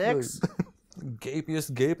 7 dicks?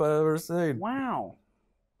 Gapiest gape I've ever seen. Wow.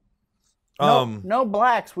 Um, No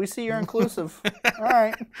blacks. We see you're inclusive. All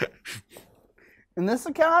right. In this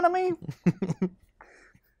economy?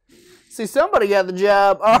 See, somebody got the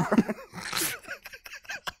job. All right.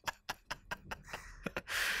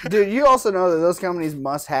 Dude, you also know that those companies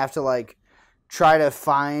must have to, like, try to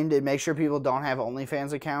find and make sure people don't have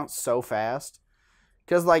OnlyFans accounts so fast.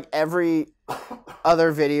 Because, like, every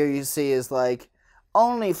other video you see is like,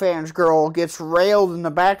 OnlyFans girl gets railed in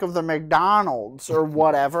the back of the McDonald's or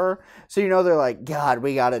whatever. So, they're like, God,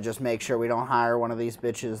 we got to just make sure we don't hire one of these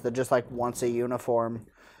bitches that just, wants a uniform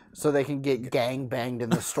so they can get gangbanged in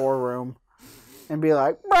the storeroom and be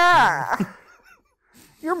like, bah,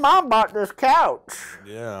 your mom bought this couch.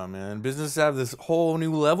 Yeah, man. Businesses have this whole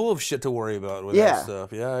new level of shit to worry about with that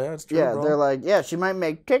stuff. Yeah, it's true, bro. They're like, she might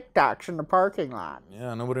make TikToks in the parking lot.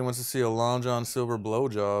 Yeah, nobody wants to see a Long John Silver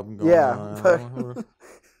blowjob going on.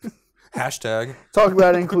 Hashtag. Talk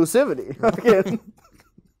about inclusivity.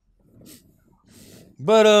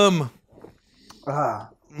 But,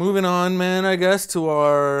 moving on, man, I guess, to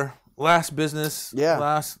our last business. Yeah.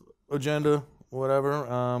 Last agenda, whatever.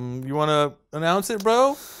 You want to announce it,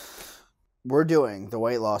 bro? We're doing the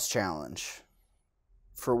weight loss challenge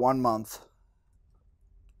for 1 month.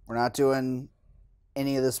 We're not doing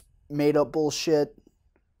any of this made-up bullshit.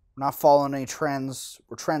 We're not following any trends.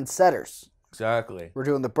 We're trendsetters. Exactly. We're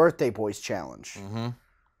doing the Birthday Boys challenge. Mm-hmm.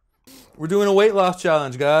 We're doing a weight loss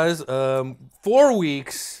challenge, guys. 4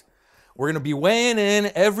 weeks. We're going to be weighing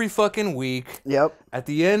in every fucking week. Yep. At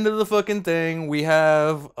the end of the fucking thing, we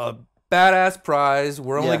have a badass prize.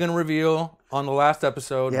 We're only going to reveal on the last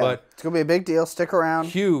episode, but it's going to be a big deal. Stick around.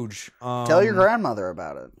 Huge. Tell your grandmother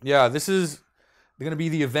about it. Yeah, this is going to be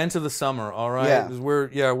the event of the summer, all right?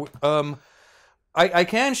 Yeah. I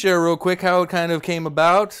can share real quick how it kind of came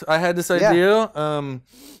about. I had this idea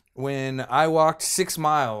when I walked 6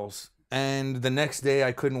 miles, and the next day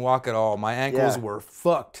I couldn't walk at all. My ankles were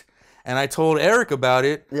fucked. And I told Eric about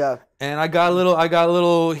it. Yeah. And I got a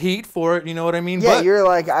little heat for it, you know what I mean? Yeah, you're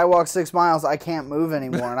like, I walked 6 miles, I can't move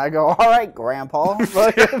anymore. And I go, all right, Grandpa.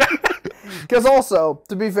 Because also,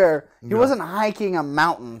 to be fair, he wasn't hiking a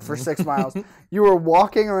mountain for 6 miles. You were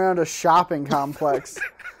walking around a shopping complex.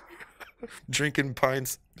 Drinking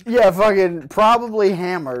pints. Yeah, fucking probably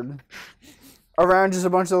hammered. Around just a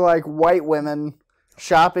bunch of, white women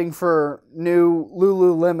shopping for new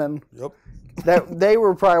Lululemon. Yep. That they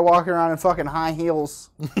were probably walking around in fucking high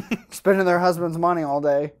heels, spending their husband's money all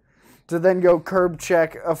day, to then go curb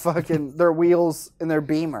check their wheels in their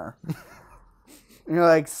Beamer. And you're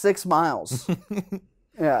like, 6 miles.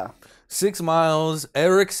 Yeah. 6 miles.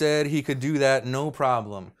 Eric said he could do that no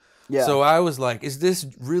problem. Yeah. So I was like, is this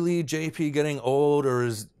really JP getting old, or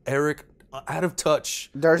is Eric out of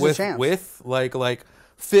touch There's a chance. with like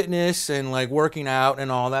fitness and working out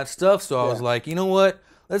and all that stuff? So I was like, you know what?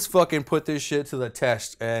 Let's fucking put this shit to the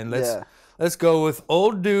test, and let's go with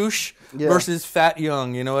old douche versus fat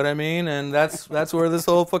young. You know what I mean? And that's where this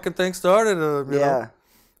whole fucking thing started. You know?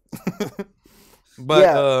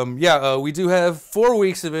 But we do have 4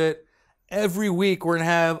 weeks of it. Every week we're gonna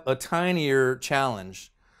have a tinier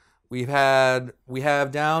challenge. We have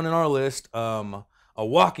down in our list a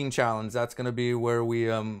walking challenge. That's gonna be where we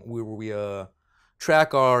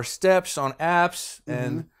track our steps on apps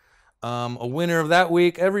and. A winner of that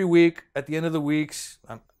week, every week, at the end of the weeks,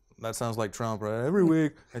 that sounds like Trump, right? Every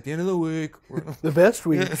week, at the end of the week. The best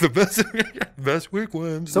week. Yeah, the best week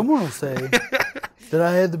wins. Someone will say that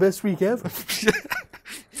I had the best week ever.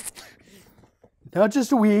 Not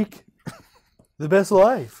just a week, the best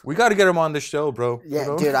life. We got to get him on the show, bro. Yeah, you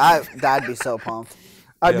know? Dude, I'd be so pumped.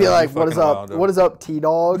 I'd be like, what is up? Wild, what is up,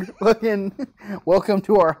 T-Dog? Fucking welcome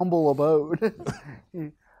to our humble abode.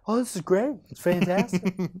 Oh, this is great. It's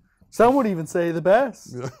fantastic. Some would even say the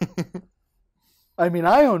best. I mean,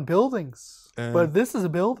 I own buildings, but this is a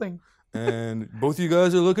building. And both of you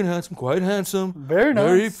guys are looking handsome, quite handsome. Very nice.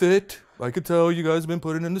 Very fit. I could tell you guys have been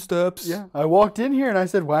putting in the steps. Yeah. I walked in here and I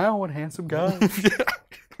said, wow, what handsome guy.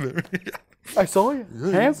 I saw you.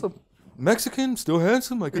 Yeah, handsome. Mexican, still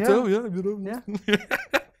handsome, I could tell, yeah. You know. Yeah.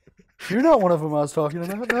 You're not one of them I was talking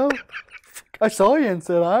about, no. I saw you and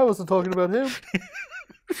said I wasn't talking about him.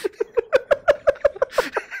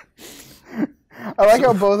 I like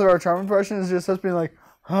how both of our Trump impressions is just us being like,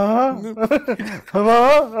 huh?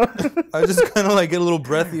 Hello? I just kind of get a little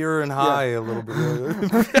breathier and high a little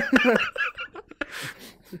bit.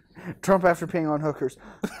 Trump after peeing on hookers.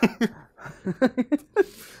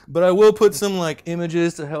 But I will put some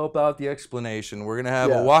images to help out the explanation. We're going to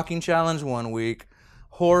have a walking challenge 1 week.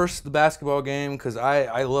 Horse, the basketball game, because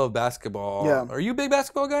I love basketball. Yeah. Are you a big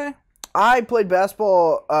basketball guy? I played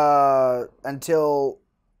basketball until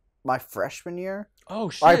my freshman year. Oh,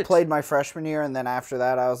 shit. I played my freshman year, and then after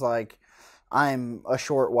that, I was like, I'm a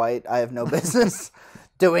short white. I have no business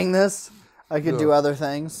doing this. I could do other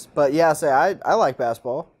things. But yeah, I like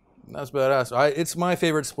basketball. That's badass. It's my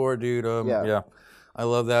favorite sport, dude. Yeah. I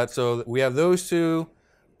love that. So we have those two.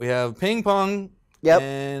 We have ping pong. Yep.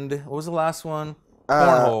 And what was the last one?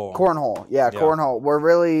 Cornhole. Cornhole. Yeah, cornhole. We're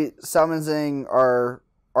really summoning our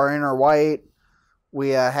inner white. We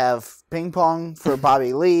have ping pong for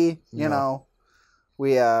Bobby Lee. You know,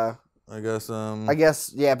 we I guess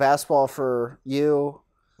basketball for you.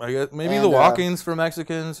 I guess maybe the walk-ins for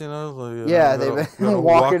Mexicans, you know. Like, they've been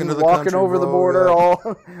walking over the border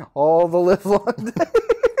all the live long day.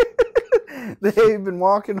 They've been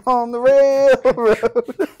walking on the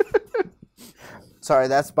railroad. Sorry,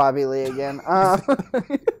 that's Bobby Lee again. So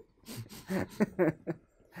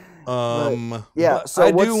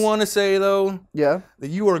I do want to say though, that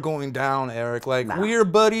you are going down, Eric. Like we're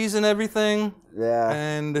buddies and everything. Yeah.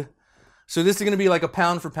 And so this is gonna be like a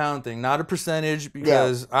pound for pound thing, not a percentage,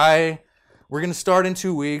 because we're gonna start in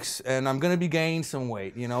 2 weeks, and I'm gonna be gaining some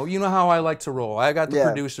weight. You know how I like to roll. I got the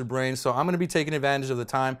producer brain, so I'm gonna be taking advantage of the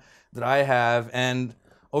time that I have, and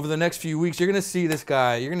over the next few weeks, you're gonna see this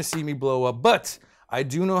guy. You're gonna see me blow up, but I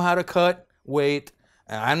do know how to cut weight,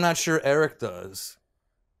 and I'm not sure Eric does.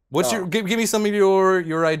 What's give me some of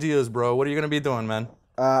your ideas, bro? What are you gonna be doing, man?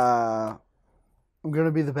 I'm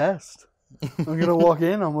gonna be the best. I'm gonna walk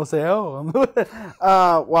in. I'm gonna say, "Oh,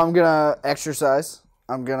 well, I'm gonna exercise.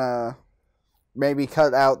 I'm gonna maybe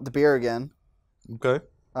cut out the beer again." Okay.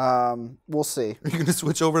 We'll see. Are you gonna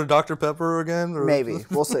switch over to Dr. Pepper again? Or? Maybe.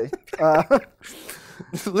 We'll see.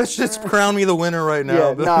 Let's just crown me the winner right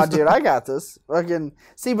now. Yeah, nah, dude, I got this.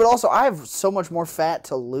 See, but also I have so much more fat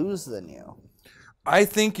to lose than you. I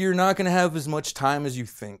think you're not gonna have as much time as you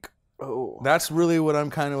think. Oh. That's really what I'm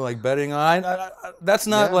kind of like betting on. That's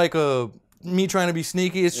not like me trying to be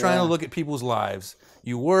sneaky. It's trying to look at people's lives.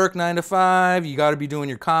 You work 9 to 5. You got to be doing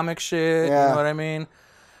your comic shit. You know what I mean?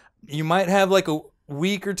 You might have like a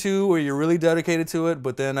week or two where you're really dedicated to it,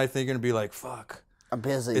 but then I think you're gonna be like, fuck. I'm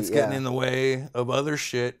busy. It's getting in the way of other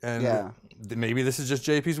shit, and maybe this is just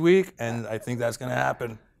JP's week, and I think that's gonna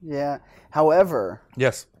happen. Yeah. However.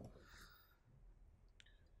 Yes.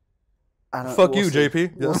 Fuck you, see.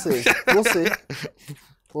 JP. We'll see. We'll see.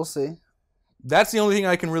 We'll see. That's the only thing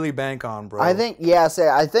I can really bank on, bro. I think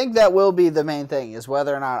I think that will be the main thing, is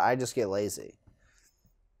whether or not I just get lazy.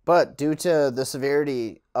 But due to the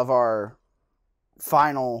severity of our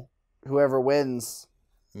final, whoever wins.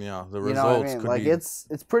 Yeah, the results could like be...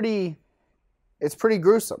 it's pretty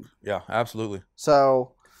gruesome. Yeah, absolutely.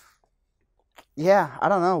 So yeah, I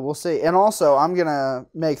don't know. We'll see. And also, I'm gonna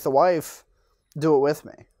make the wife do it with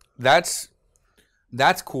me. That's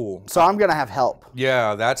cool. So I'm gonna have help.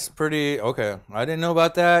 Yeah, that's pretty okay. I didn't know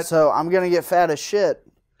about that. So I'm gonna get fat as shit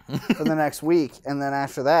for the next week, and then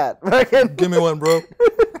after that, give me one, bro.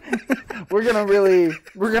 we're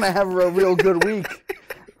gonna have a real good week,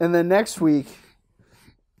 and then next week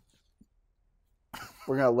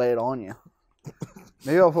we're gonna lay it on you.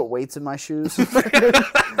 Maybe I'll put weights in my shoes for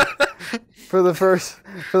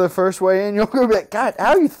the first weigh in. You'll go be like, God,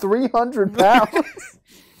 how are you 300 pounds?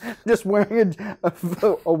 Just wearing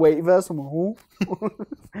a weight vest. I'm like,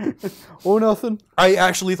 oh, nothing. I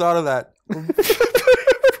actually thought of that.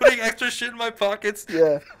 Putting extra shit in my pockets.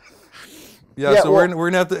 Yeah. Yeah, so we're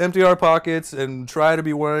gonna have to empty our pockets and try to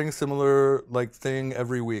be wearing similar like thing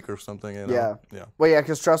every week or something. You know? Yeah. Well, yeah,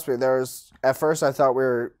 because trust me, at first I thought we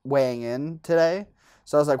were weighing in today,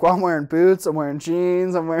 so I was like, well, I'm wearing boots, I'm wearing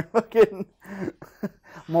jeans, I'm wearing fucking, I'm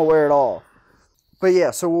gonna wear it all. But yeah,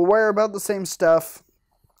 so we'll wear about the same stuff.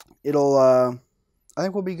 It'll, I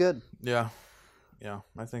think we'll be good. Yeah,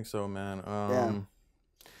 I think so, man.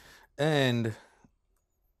 And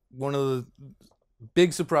one of the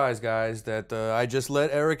big surprise, guys, that I just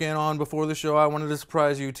let Eric in on before the show. I wanted to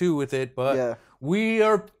surprise you too with it, but we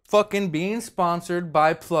are fucking being sponsored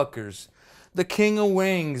by Pluckers, the king of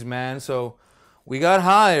wings, man. So we got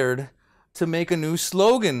hired to make a new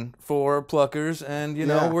slogan for Pluckers, and you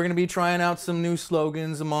know we're gonna be trying out some new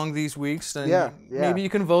slogans among these weeks, and maybe you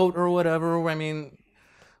can vote or whatever. I mean,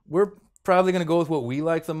 we're probably gonna go with what we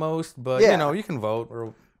like the most, but you know, you can vote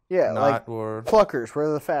or not, like or Pluckers,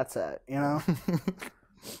 where the fat's at, you know.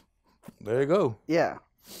 There you go. Yeah.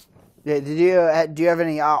 Do you have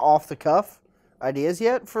any off the cuff ideas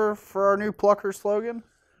yet for our new Plucker slogan?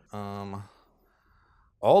 All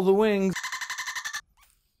the wings.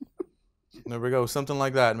 There we go, something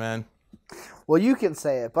like that, man. Well, you can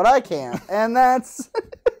say it, but I can't, and that's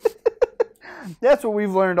what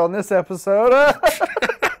we've learned on this episode.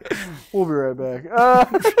 We'll be right back.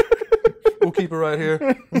 We'll keep it right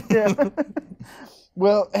here. Yeah.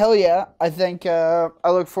 Well, hell yeah! I think I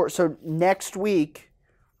look forward. So next week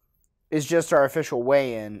is just our official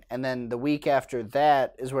weigh-in, and then the week after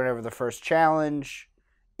that is whenever the first challenge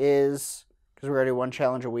is, because we're gonna do one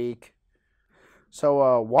challenge a week.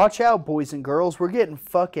 So watch out, boys and girls. We're getting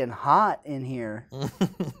fucking hot in here.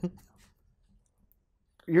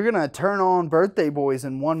 You're going to turn on Birthday Boys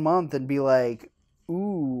in 1 month and be like,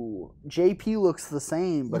 Ooh, JP looks the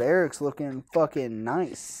same, but Eric's looking fucking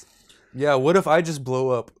nice. Yeah, what if I just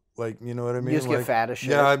blow up? Like, you know what I mean? You just get fat as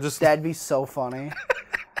shit. Yeah, I'm just... That'd be so funny.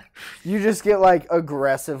 You just get, like,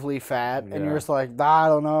 aggressively fat, and you're just like, I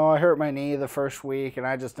don't know, I hurt my knee the first week, and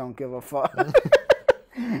I just don't give a fuck.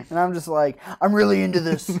 And I'm just like, I'm really into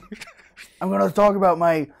this. I'm going to talk about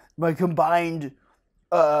my combined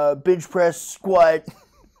bench press, squat,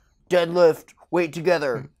 deadlift, weight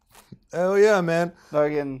together. Hell yeah, man.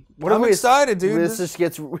 Fucking, I'm excited, dude. This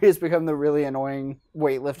just become the really annoying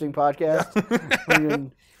weightlifting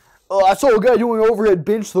podcast. Oh, I saw a guy doing overhead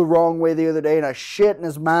bench the wrong way the other day, and I shit in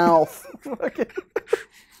his mouth.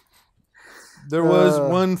 There was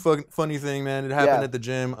one funny thing, man. It happened at the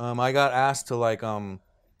gym. I got asked to, like,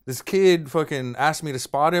 this kid fucking asked me to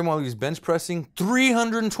spot him while he was bench pressing.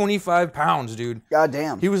 325 pounds, dude. God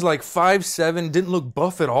damn. He was like 5'7", didn't look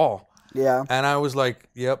buff at all. Yeah. And I was like,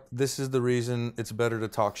 yep, this is the reason it's better to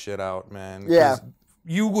talk shit out, man. Yeah.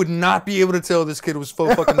 You would not be able to tell this kid was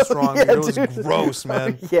so fucking strong. Yeah, dude. It was gross,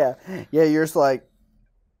 man. Yeah. Yeah, you're just like,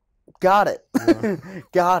 got it. Yeah.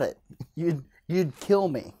 Got it. You'd kill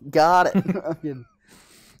me. Got it.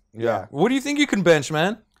 Yeah. What do you think you can bench,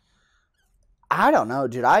 man? I don't know,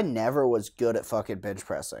 dude. I never was good at fucking bench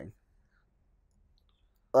pressing.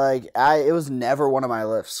 Like, it was never one of my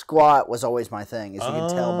lifts. Squat was always my thing, as you can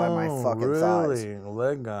tell by my fucking thighs. Really?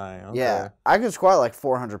 Leg guy. Okay. Yeah. I could squat like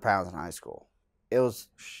 400 pounds in high school. It was...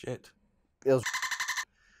 Shit. It was...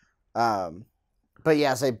 But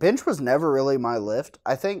yeah, say bench was never really my lift.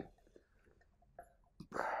 I think...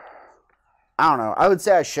 I don't know. I would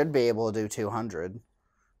say I should be able to do 200.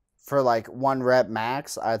 For like 1 rep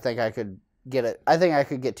max, I think I could get it. I think I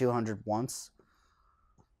could get 200 once.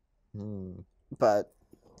 But...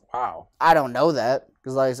 Wow. I don't know that.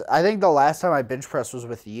 Because like, I think the last time I bench pressed was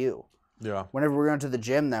with you. Yeah. Whenever we were going to the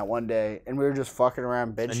gym that one day, and we were just fucking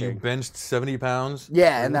around benching. And you benched 70 pounds?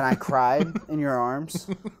 Yeah, and then I cried in your arms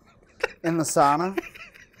in the sauna.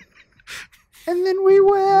 And then we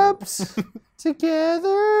wept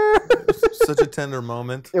together. Such a tender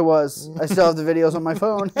moment. It was. I still have the videos on my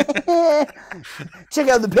phone. Check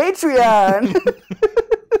out the Patreon.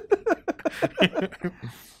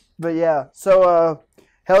 But yeah, so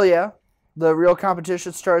hell yeah. The real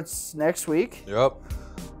competition starts next week. Yep.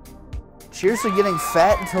 Cheers to getting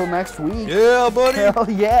fat until next week. Yeah, buddy. Hell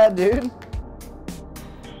yeah, dude.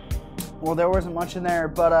 Well, there wasn't much in there,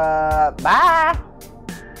 but bye.